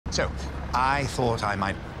So, I thought I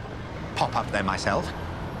might pop up there myself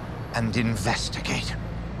and investigate.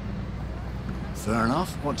 Fair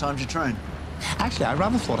enough. What time's your train? Actually, I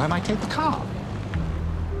rather thought I might take the car.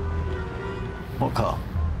 What car?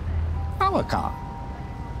 Our car.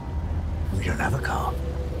 We don't have a car.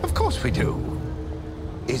 Of course we do.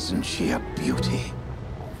 Isn't she a beauty?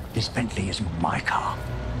 This Bentley isn't my car.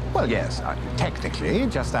 Well, yes, technically,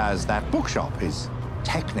 just as that bookshop is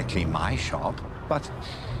technically my shop, but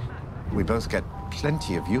we both get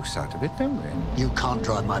plenty of use out of it, don't we? You can't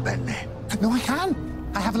drive my Bentley. No, I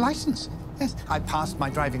can. I have a license. Yes, I passed my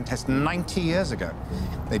driving test 90 years ago.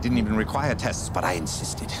 They didn't even require tests, but I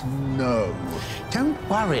insisted. No. Don't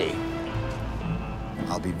worry.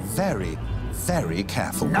 I'll be very, very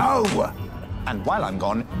careful. No! And while I'm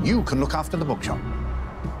gone, you can look after the bookshop.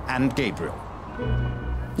 And Gabriel.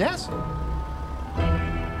 Yes?